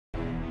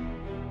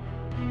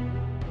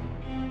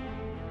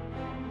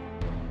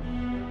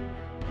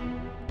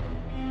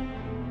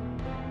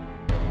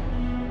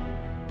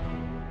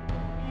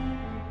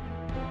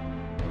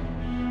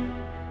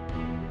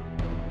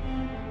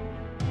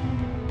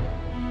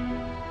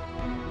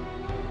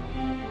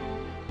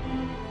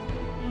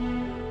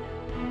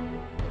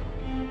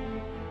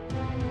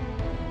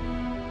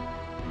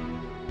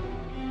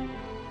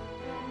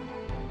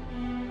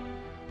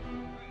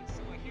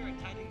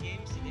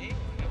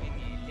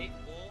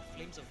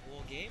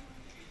game.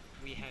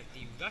 We have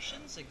the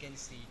Russians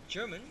against the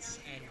Germans,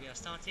 and we are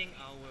starting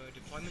our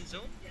deployment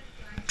zone.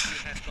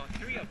 We have got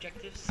 3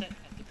 objectives set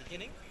at the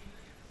beginning,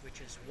 which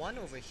is one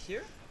over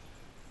here,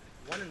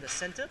 one in the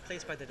center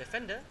placed by the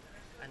defender,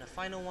 and a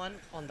final one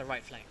on the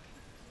right flank.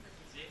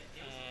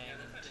 And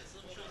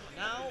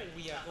now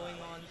we are going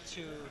on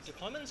to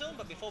deployment zone,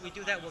 but before we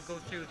do that, we'll go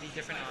through the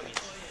different armies.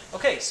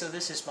 Okay, so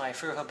this is my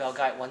Furher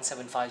Begleit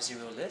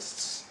 1750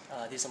 lists.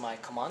 These are my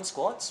command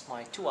squads.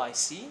 My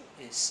 2IC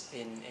is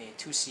in a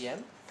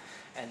 2CM,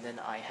 and then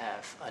I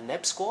have a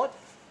NEB squad,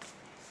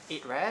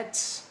 8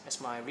 rads as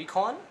my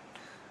recon.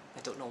 I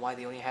don't know why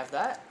they only have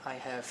that. I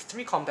have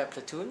 3 combat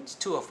platoons,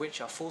 2 of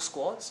which are full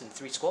squads and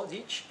 3 squads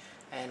each,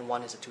 and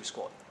 1 is a 2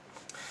 squad.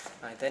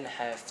 I then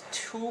have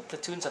 2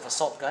 platoons of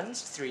assault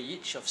guns, 3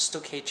 each of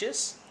Stuck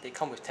H's. They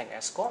come with tank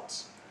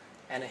escorts,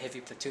 and a heavy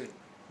platoon,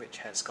 which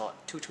has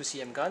got 2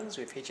 2CM guns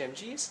with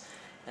HMGs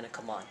and a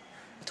command.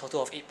 A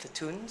total of 8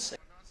 platoons.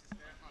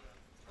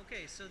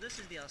 Okay, so this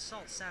is the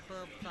Assault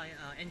Sapper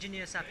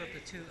Engineer Sapper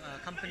platoon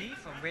company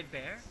from Red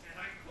Bear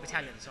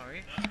Battalion.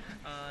 Sorry,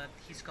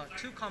 he's got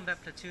 2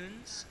 combat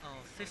platoons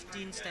of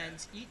 15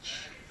 stands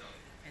each,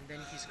 and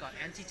then he's got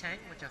anti-tank,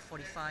 which are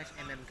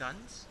 45mm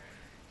guns.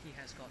 He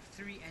has got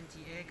 3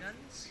 anti-air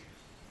guns,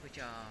 which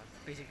are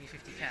basically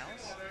 50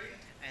 cals,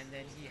 and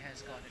then he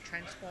has got a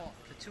transport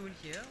platoon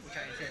here, which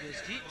are amphibious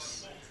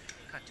jeeps,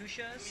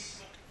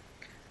 Katyushas.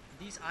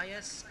 These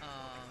IS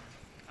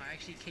are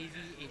actually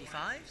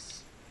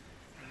KV-85s,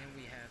 and then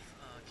we have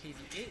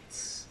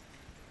KV-8s.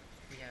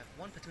 We have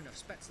 1 platoon of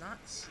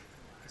Spetsnaz,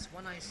 his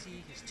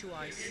 1IC, his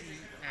 2IC,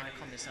 and a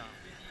commissar.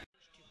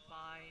 To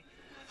buy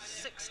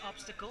 6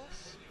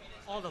 obstacles,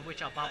 all of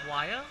which are barbed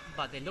wire,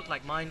 but they look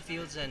like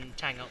minefields and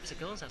tank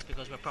obstacles. That's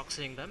because we're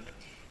proxying them.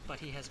 But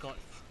he has got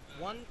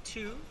 1,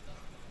 2,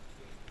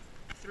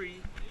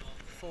 3,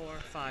 4,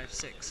 5,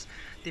 6.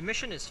 The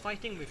mission is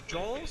fighting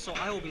withdrawal, so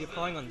I will be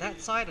deploying on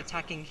that side,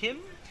 attacking him,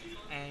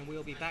 and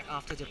we'll be back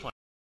after deployment.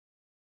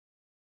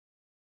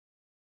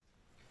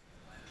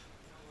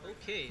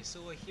 Okay,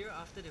 so we're here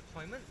after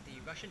deployment, the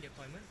Russian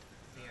deployment.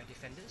 They are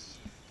defenders.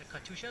 The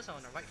Katyushas are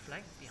on the right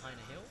flank, behind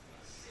a hill.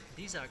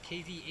 These are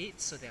KV-8s,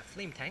 so they're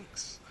flame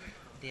tanks.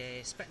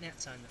 The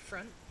Spetsnaz are in the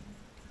front.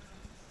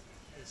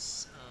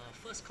 His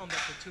first combat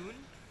platoon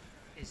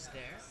is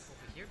there,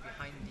 over here,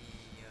 behind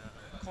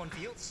the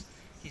cornfields.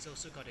 He's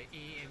also got an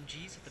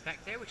AMGs at the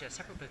back there, which is a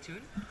separate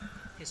platoon.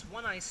 His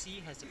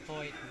 1IC has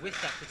deployed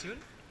with that platoon.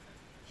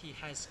 He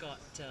has got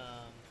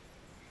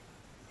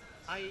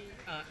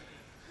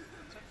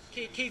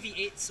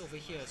KV-8s over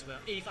here as well.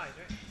 85s, right?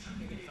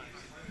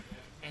 85s.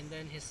 And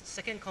then his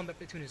second combat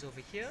platoon is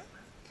over here.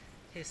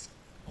 His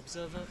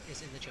observer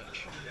is in the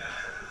church.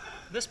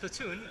 This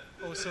platoon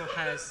also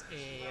has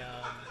a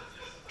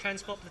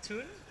transport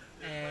platoon,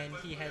 and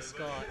he has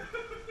got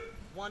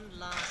 1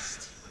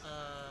 last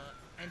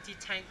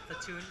anti-tank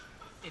platoon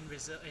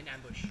in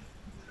ambush.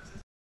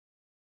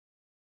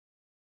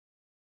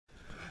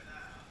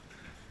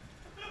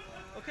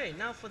 Okay,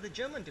 now for the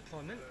German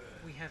deployment,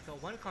 we have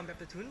 1 combat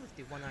platoon with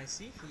the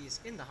 1IC. He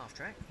is in the half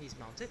track, he's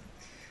mounted.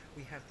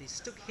 We have the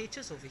Stuck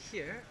H's over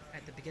here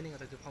at the beginning of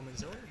the deployment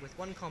zone with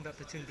 1 combat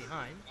platoon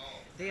behind.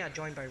 They are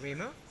joined by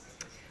Raymer.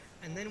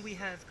 And then we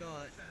have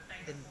got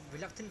the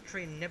reluctant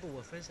train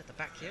Nebelwerfers at the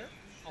back here,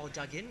 all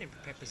dug in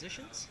prepared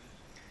positions.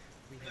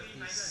 We have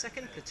the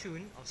 2nd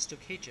platoon of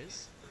Stuck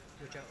H's,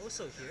 which are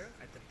also here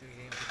at the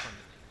beginning of the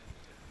deployment.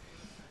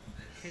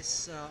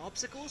 His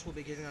obstacles will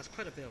be giving us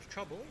quite a bit of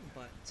trouble,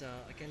 but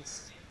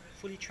against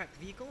fully tracked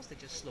vehicles, they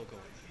just slow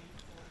going.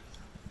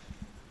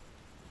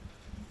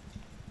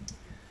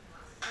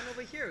 And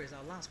over here is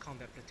our last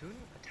combat platoon.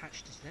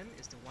 Attached to them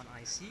is the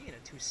 1IC and a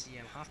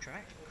 2CM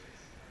half-track.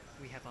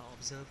 We have our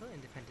observer,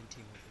 independent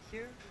team over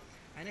here,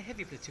 and a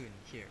heavy platoon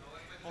here.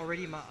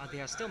 Already,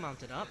 they are still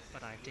mounted up,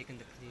 but I've taken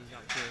the platoon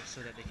up here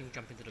so that they can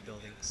jump into the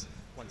buildings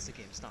once the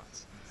game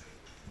starts.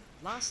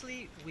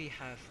 Lastly, we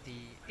have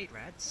the 8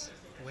 rads,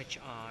 which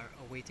are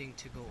awaiting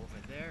to go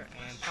over there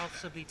and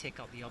possibly take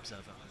out the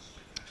observer.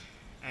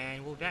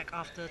 And we'll be back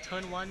after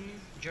turn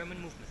 1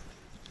 German movement.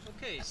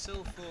 Okay,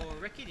 so for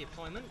recce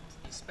deployment,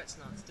 the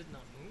Spetsnaz did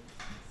not move.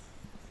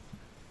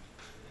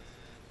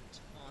 And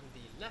on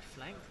the left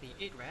flank, the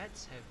 8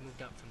 rads have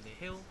moved up from the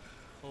hill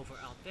over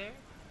out there.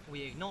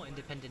 We ignore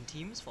independent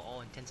teams for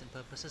all intents and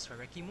purposes for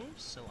recce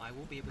moves, so I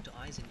will be able to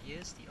eyes and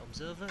ears the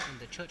observer in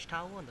the church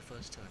tower on the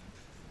first turn.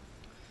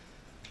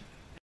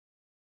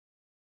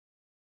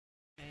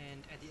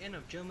 And at the end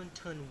of German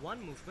turn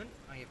 1 movement,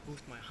 I have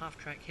moved my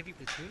half-track heavy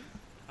platoon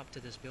up to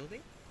this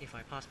building. If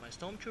I pass my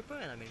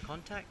stormtrooper and I'm in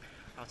contact,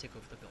 I'll take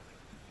over the building.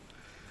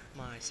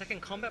 My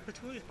 2nd combat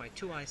platoon with my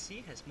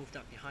 2IC has moved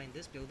up behind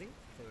this building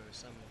for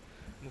some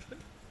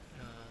movement.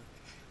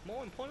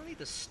 More importantly,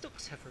 the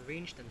Stucks have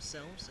arranged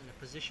themselves in a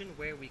position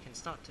where we can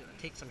start to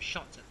take some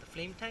shots at the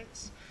flame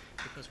tanks,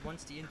 because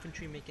once the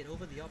infantry make it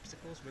over the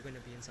obstacles, we're going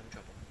to be in some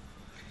trouble.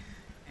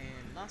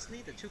 And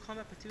lastly, the 2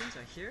 combat platoons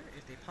are here.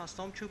 If they pass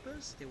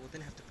stormtroopers, they will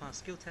then have to pass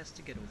skill tests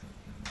to get over.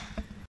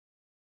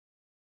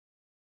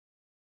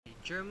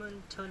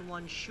 German turn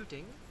 1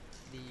 shooting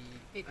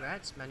the 8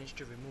 rats managed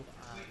to remove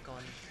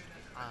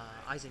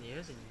eyes and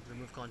ears and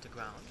remove Gone to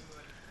ground.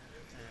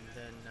 And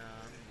then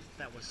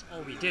that was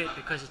all we did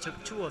because it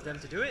took 2 of them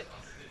to do it,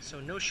 so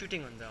no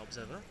shooting on the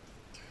observer.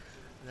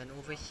 And then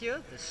over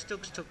here, the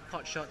Stooks took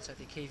pot shots at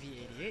the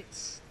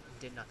KV-88s,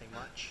 did nothing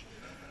much.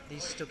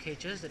 These Stook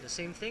H's did the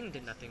same thing,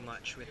 did nothing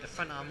much. With the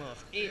front armor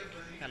of 8,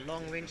 at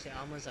long range their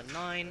armors are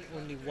 9,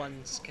 only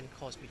ones can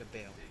cause me to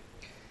bail.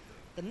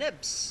 The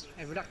Nebs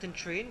and Reluctant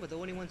Train were the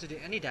only ones to do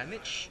any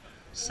damage.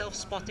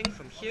 Self-spotting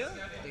from here,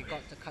 they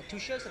got the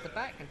Katyushas at the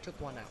back and took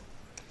 1 out,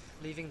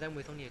 leaving them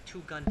with only a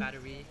 2-gun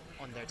battery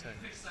on their turn.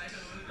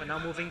 We're now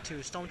moving to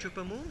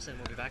Stormtrooper moves and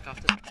we'll be back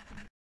after that.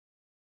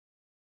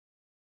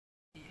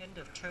 At the end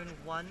of turn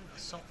 1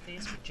 assault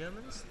phase for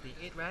Germans,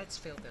 the 8 rats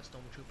failed their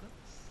Stormtrooper.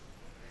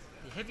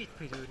 The Heavy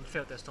Platoon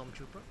failed their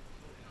Stormtrooper.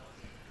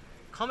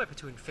 Combat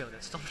Platoon failed their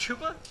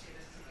Stormtrooper.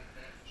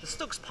 The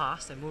Stooks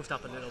passed and moved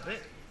up a little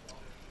bit.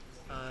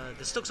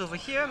 The Stooks over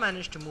here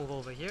managed to move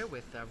over here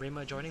with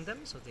Raymer joining them,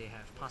 so they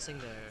have passing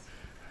their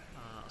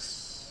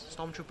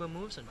Stormtrooper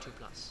moves on 2+.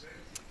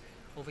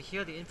 Over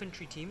here the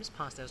infantry teams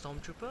passed their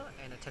Stormtrooper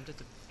and attempted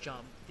to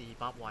jump the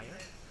barbed wire.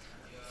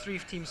 3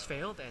 teams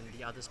failed and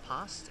the others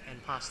passed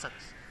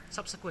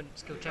subsequent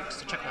skill checks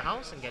to check the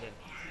house and get in.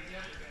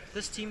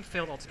 This team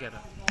failed altogether.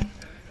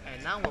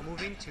 And now we're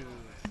moving to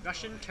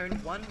Russian turn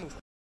 1 movement.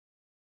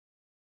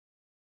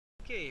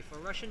 Okay, for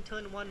Russian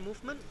turn 1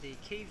 movement, the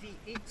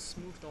KV-8s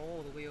moved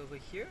all the way over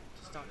here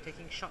to start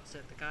taking shots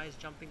at the guys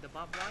jumping the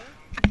barbed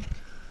wire.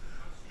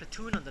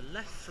 Platoon on the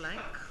left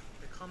flank,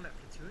 the combat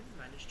platoon,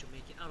 managed to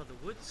make it out of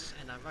the woods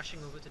and are rushing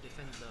over to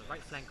defend the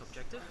right flank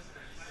objective.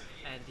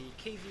 And the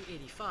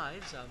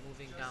KV-85s are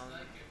moving down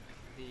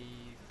the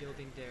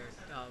building there,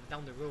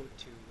 down the road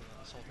to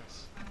assault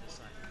us on this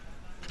side.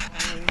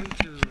 And we're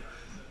moving to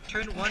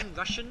turn 1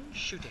 Russian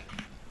shooting.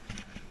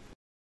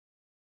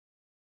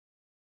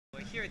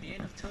 We're here at the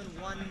end of turn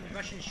 1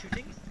 Russian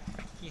shooting.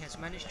 He has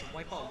managed to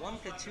wipe out 1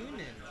 platoon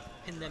and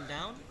pin them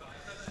down.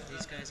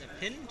 These guys are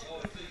pinned.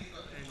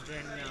 And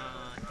then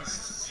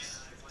his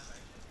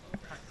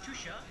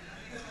Katyusha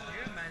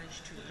here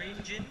managed to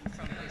range in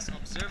from his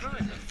observer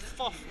and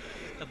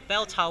the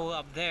bell tower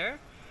up there,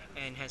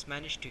 and has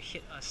managed to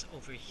hit us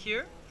over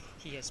here.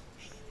 He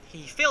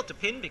failed to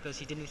pin because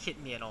he didn't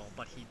hit me at all,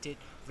 but he did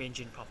range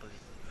in properly.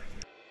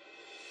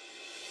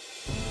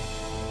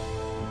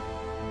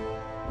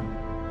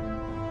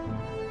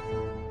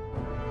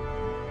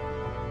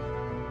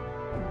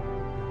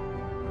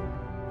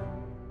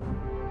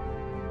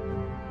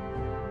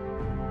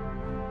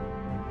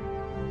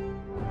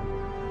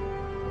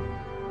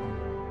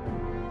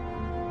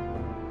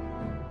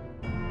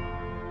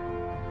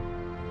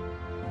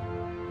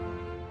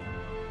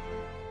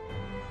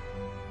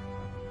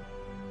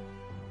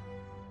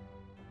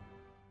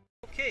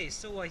 Okay,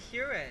 so we're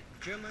here at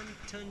German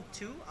turn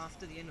 2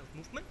 after the end of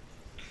movement.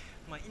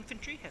 My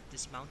infantry have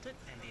dismounted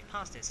and they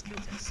passed their skill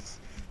tests.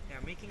 They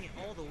are making it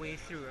all the way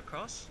through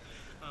across.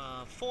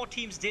 4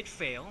 teams did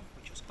fail,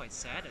 which was quite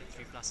sad at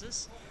 3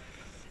 pluses.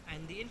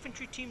 And the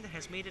infantry team that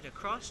has made it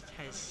across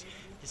has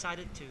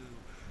decided to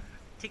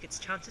take its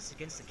chances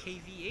against the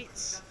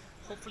KV-8s.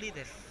 Hopefully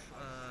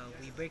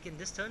we break in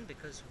this turn,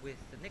 because with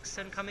the next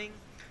turn coming,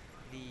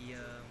 the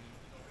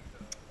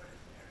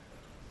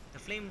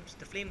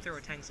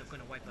flamethrower tanks are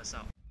going to wipe us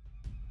out.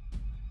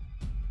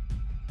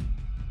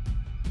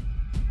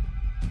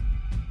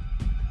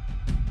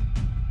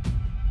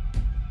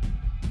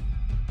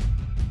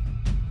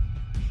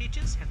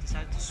 H's have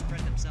decided to spread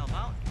themselves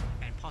out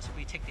and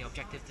possibly take the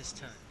objective this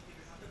turn.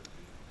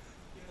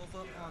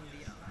 Over on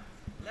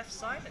the left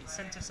side and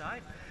center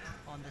side,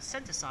 on the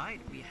center side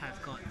we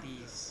have got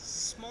the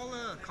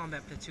smaller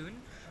combat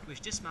platoon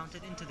which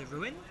dismounted into the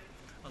ruin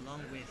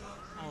along with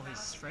all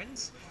his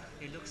friends.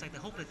 It looks like the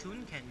whole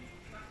platoon can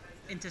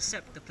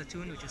intercept the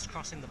platoon which is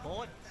crossing the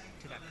board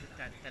to that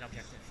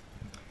objective.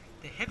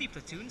 The heavy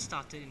platoon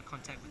started in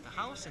contact with the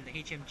house, and the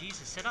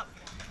HMGs are set up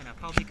and are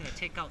probably going to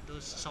take out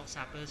those assault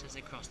sappers as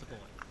they cross the board.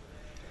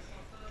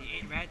 The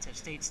 8 rats have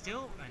stayed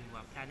still and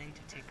we're planning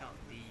to take out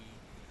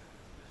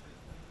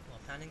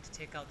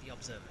the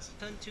observers.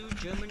 Turn 2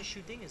 German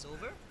shooting is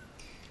over.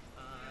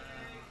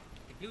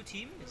 The blue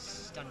team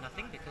has done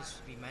nothing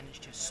because we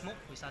managed to smoke.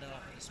 We started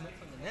off with the smoke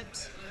from the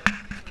nibs.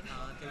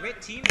 The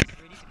red team is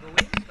ready to go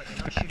in, but they're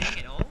not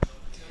shooting at all.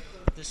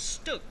 The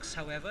Stooks,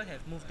 however,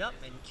 have moved up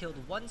and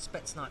killed 1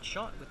 Spetsnaz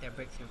shot with their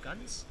breakthrough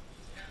guns.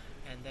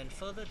 And then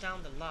further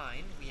down the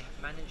line, we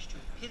have managed to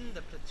pin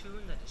the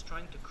platoon that is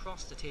trying to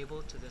cross the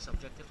table to this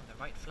objective on the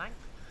right flank.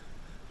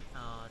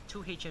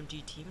 2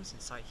 HMG teams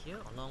inside here,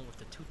 along with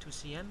the 2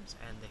 2CMs,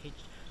 and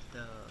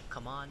the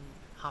command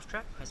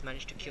half-track has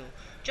managed to kill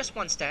just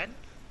 1 stand,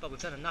 but we've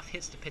done enough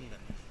hits to pin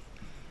them.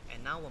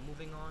 And now we're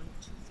moving on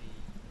to the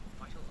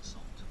vital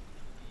assault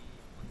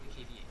on the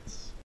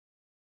KV-8s.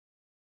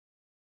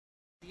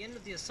 At the end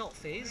of the assault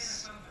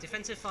phase,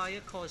 defensive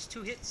fire caused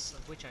 2 hits,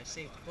 of which I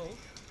saved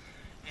both,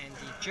 and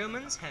the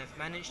Germans have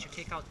managed to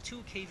take out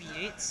 2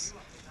 KV-8s.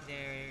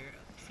 Their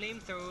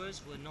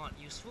flamethrowers were not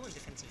useful in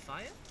defensive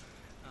fire.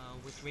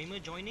 With Raymer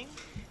joining,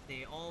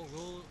 they all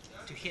roll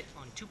to hit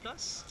on 2+,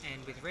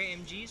 and with rare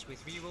MGs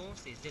with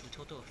rerolls, they did a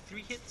total of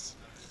 3 hits,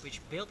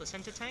 which bailed the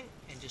center tank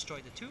and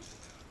destroyed the 2,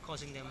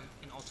 causing them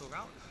an auto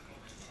rout.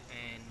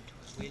 And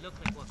we look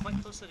like we're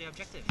quite close to the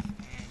objective,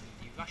 and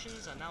the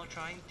Russians are now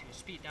trying to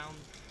speed down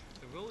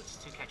the roads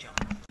to catch up.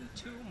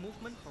 2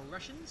 movement for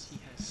Russians. He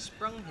has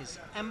sprung his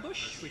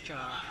ambush, which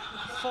are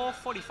 4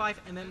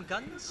 45mm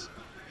guns.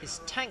 His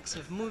tanks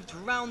have moved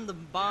around the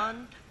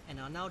barn and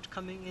are now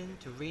coming in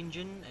to range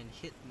in and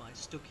hit my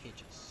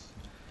Stokehages.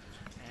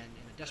 And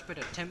in a desperate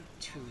attempt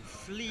to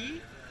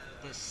flee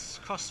this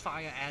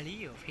crossfire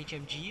alley of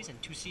HMGs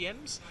and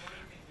 2CMs,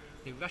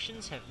 the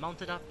Russians have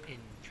mounted up in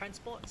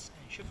transports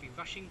and should be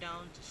rushing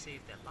down to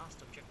save their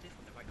last objective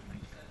on the right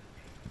flank.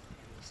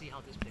 And we'll see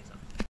how this plays out.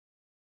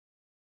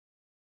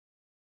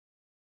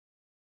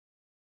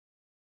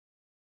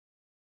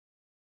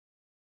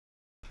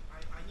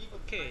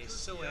 Okay,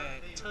 so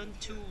at turn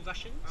 2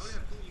 Russians,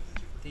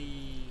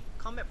 the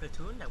combat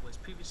platoon that was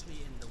previously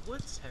in the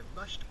woods have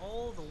rushed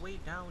all the way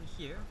down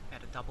here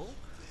at a double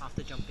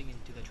after jumping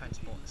into the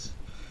transports.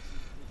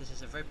 This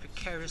is a very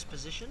precarious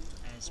position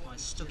as my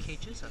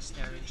Stokehages are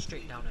staring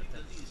straight down at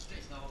them.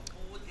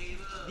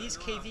 These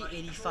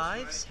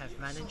KV-85s have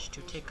managed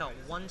to take out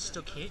one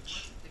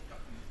Stokehage.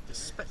 The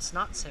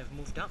Spetsnaz have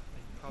moved up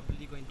and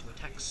probably going to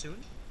attack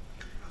soon.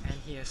 And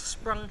he has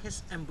sprung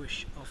his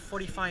ambush of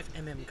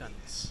 45mm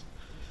guns.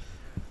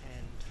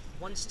 And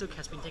one Stuk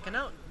has been taken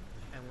out,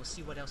 and we'll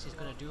see what else he's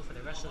going to do for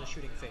the rest of the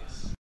shooting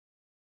phase.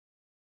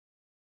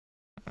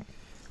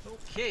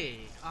 Okay,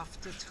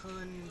 after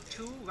turn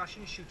 2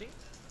 Russian shooting,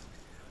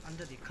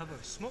 under the cover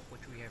of smoke,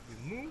 which we have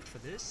removed for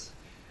this,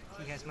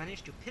 he has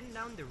managed to pin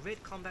down the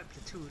red combat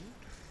platoon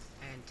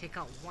and take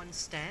out one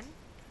stand.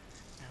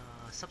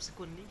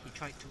 Subsequently, he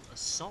tried to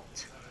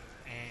assault,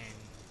 and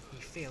he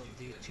failed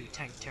due to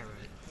tank terror.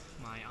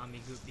 My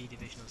Army Group B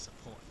divisional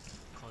support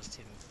caused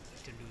him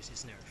to lose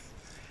his nerve.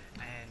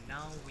 And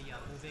now we are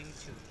moving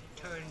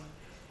to turn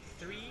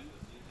 3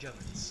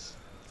 Germans,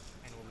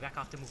 and we'll be back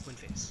after movement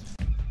phase.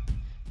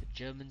 The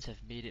Germans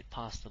have made it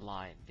past the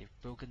line.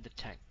 They've broken the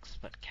tanks,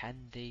 but can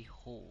they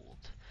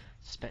hold?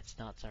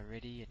 Spetsnaz are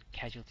ready and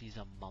casualties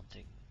are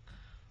mounting.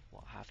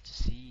 We'll have to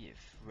see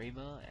if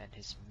Raymer and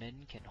his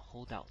men can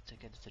hold out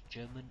against the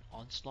German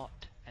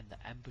onslaught and the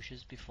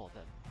ambushes before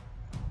them.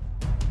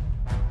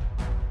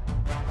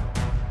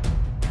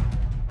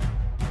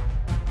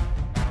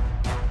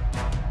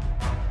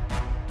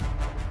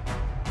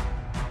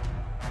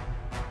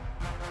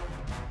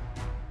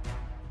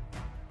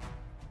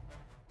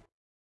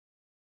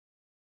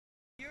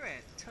 Here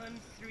at turn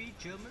 3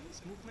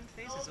 Germans, movement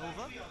phase is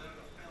over.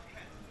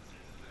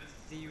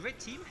 The red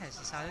team has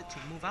decided to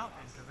move out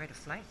and provide a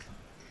flank.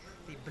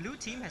 The blue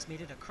team has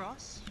made it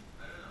across,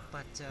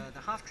 but the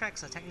half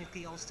tracks are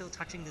technically all still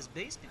touching this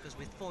base because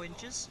with 4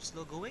 inches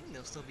slow going,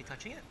 they'll still be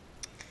touching it.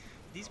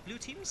 These blue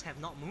teams have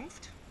not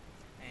moved,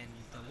 and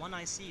the one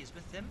I see is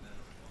with them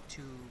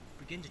to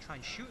begin to try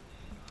and shoot.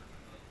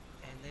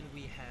 And then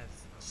we have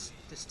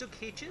the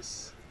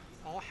Stokehages,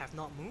 all have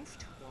not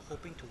moved. We're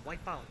hoping to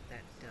wipe out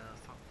that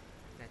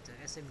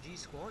SMG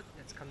squad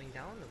that's coming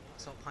down, the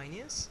Assault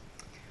Pioneers.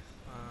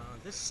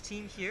 This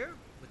team here,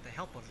 with the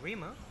help of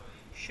Raymer,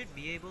 should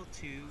be able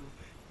to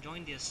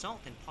join the assault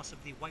and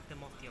possibly wipe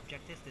them off the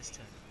objective this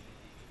turn.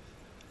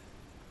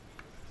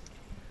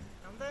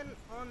 And then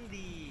on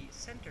the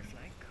center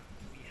flank,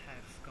 we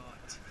have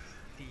got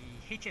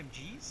the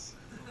HMGs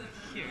over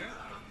here,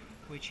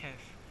 which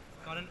have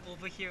gotten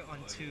over here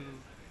onto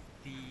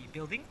the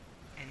building,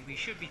 and we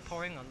should be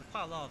pouring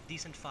quite a lot of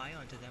decent fire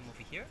onto them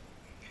over here.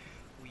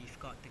 We've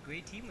got the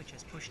grey team, which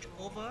has pushed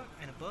over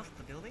and above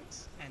the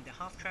buildings, and the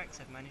half-tracks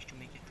have managed to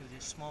make it through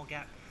this small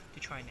gap to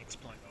try and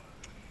exploit.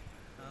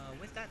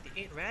 With that,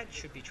 the 8 Rad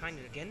should be trying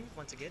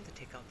once again to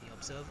take out the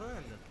Observer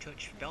and the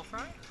Church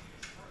Belfry,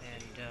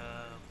 and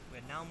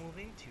we're now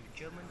moving to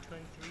German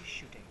turn 3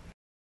 shooting.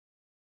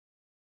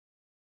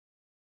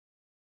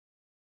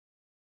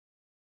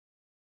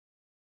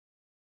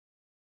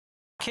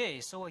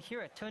 Okay, so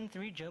here at turn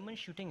 3 German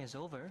shooting is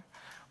over.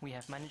 We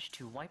have managed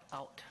to wipe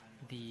out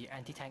the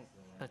anti-tank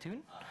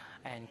platoon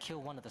and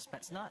kill one of the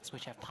Spetsnaz,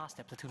 which have passed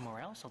their platoon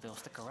morale, so they'll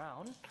stick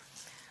around.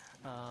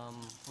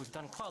 We've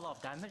done quite a lot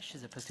of damage to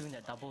the platoon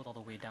that doubled all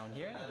the way down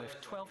here with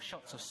 12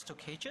 shots of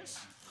Stokehages.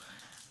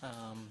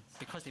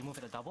 Because they move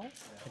at a double,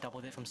 they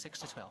doubled it from 6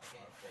 to 12.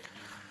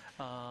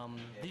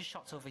 These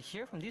shots over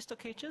here from these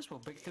Stokehages were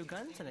breakthrough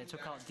guns, and they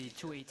took out the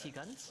 2AT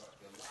guns.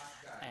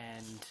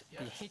 And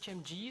the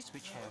HMGs,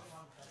 which have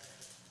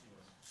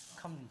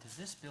come into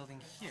this building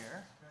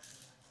here,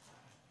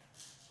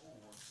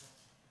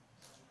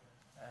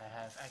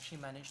 have actually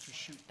managed to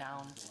shoot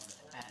down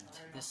at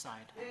this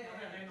side.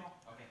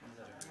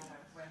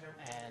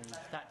 And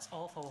that's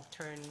all for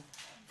turn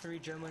 3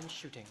 German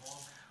shooting.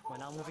 We're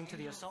now moving to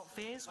the assault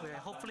phase, where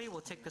hopefully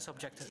we'll take this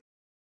objective.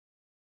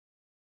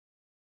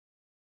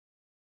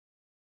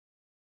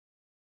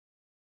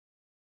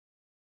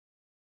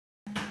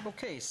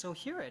 Okay, so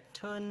here at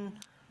turn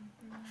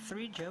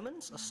 3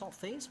 Germans, assault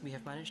phase. We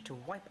have managed to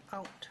wipe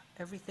out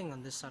everything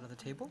on this side of the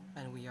table,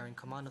 and we are in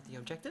command of the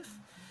objective.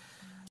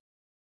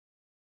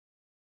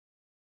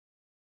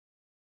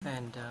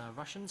 And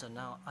Russians are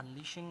now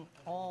unleashing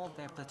all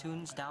their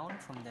platoons down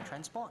from their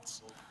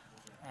transports.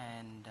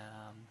 And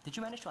did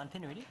you manage to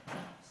unpin already?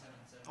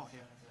 Oh,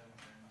 here.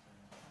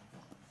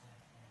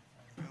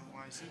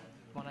 One IC.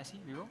 One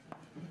IC, reroll?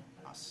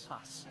 Pass.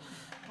 Pass.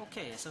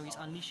 Okay, so he's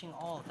unleashing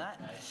all of that.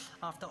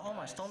 After all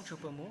my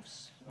stormtrooper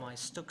moves, my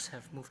Stooks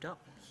have moved up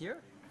here,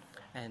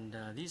 and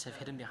these have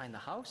hidden behind the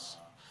house.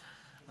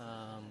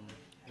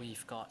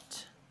 We've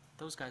got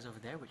those guys over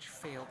there, which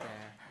failed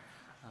their,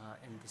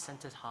 in the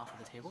centered half of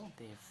the table,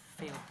 they've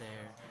failed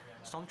their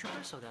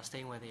stormtroopers, so they're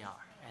staying where they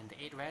are. And the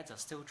 8 Reds are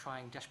still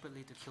trying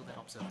desperately to kill that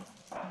observer.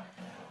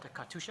 The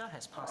Katusha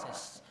has passed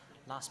his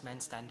last man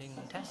standing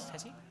test,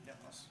 has he? Yeah,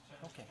 pass.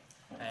 Okay.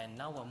 And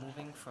now we're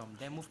moving from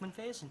their movement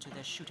phase into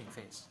their shooting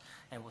phase.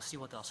 And we'll see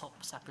what the assault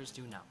sappers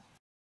do now.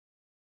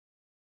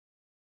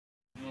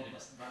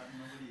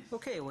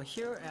 Okay, we're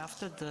here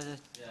after the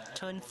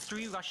turn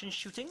 3 Russian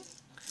shooting.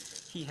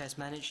 He has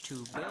managed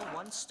to bail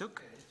 1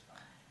 Stook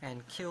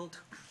and killed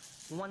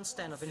 1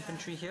 stand of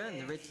infantry here in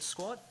the red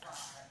squad.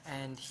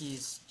 And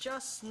he's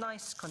just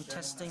nice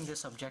contesting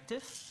this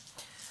objective.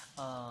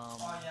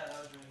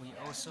 We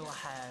also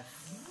have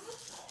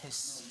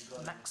his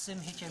Maxim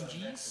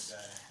HMGs,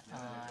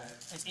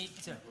 his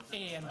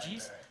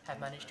AMGs have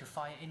managed to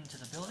fire into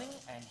the building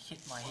and hit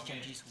my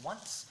HMGs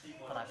once,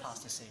 but I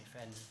passed the save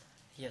and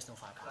he has no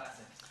firepower.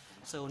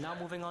 So now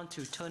moving on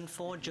to turn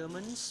 4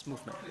 Germans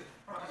movement.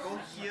 Go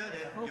here,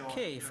 then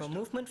Okay, for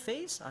movement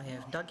phase, I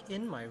have dug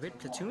in my red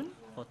platoon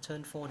for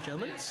turn 4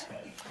 Germans.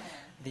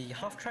 The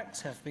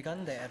half-tracks have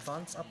begun their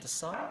advance up the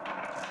side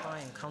to try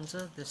and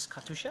counter this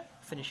Katusha,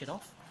 finish it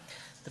off.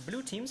 The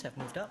blue teams have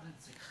moved up.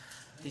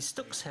 The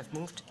Stooks have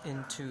moved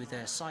into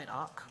their side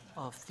arc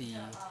of the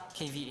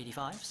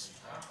KV-85s,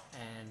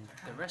 and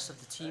the rest of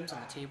the teams on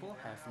the table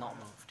have not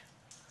moved.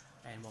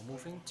 And we're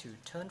moving to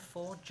turn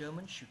 4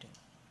 German shooting.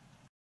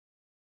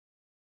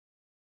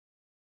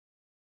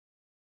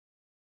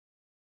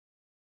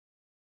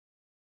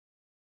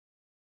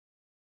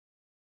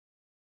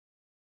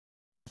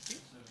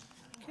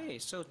 Okay,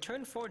 so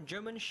turn 4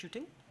 German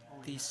shooting.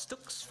 The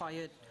Stooks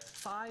fired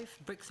 5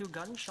 breakthrough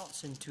gun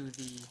shots into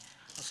the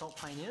assault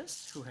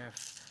pioneers, who have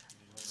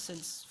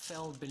since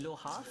fell below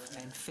half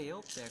and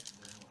failed their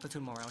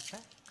platoon morale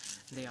check.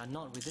 They are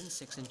not within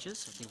 6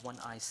 inches of the 1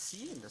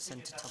 IC in the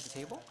center of the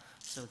table,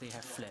 so they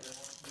have fled.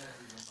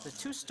 The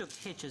 2 Stook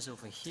H's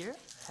over here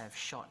have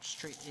shot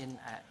straight in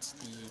at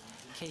the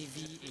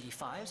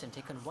KV-85s and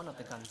taken 1 of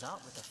the guns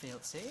out with a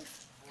failed save.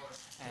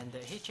 And the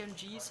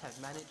HMGs have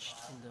managed,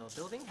 in the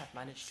building, have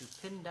managed to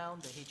pin down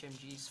the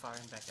HMGs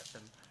firing back at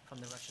them from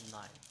the Russian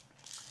line.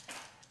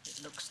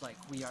 It looks like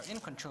we are in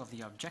control of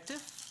the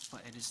objective,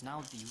 but it is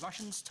now the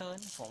Russians' turn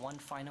for 1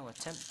 final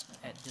attempt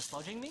at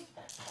dislodging me,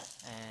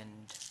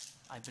 and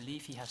I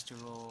believe he has to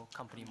roll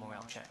company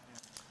morale check.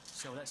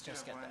 So let's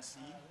just get that.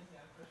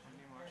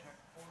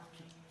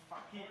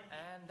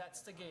 And that's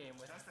the game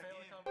with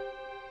failed company.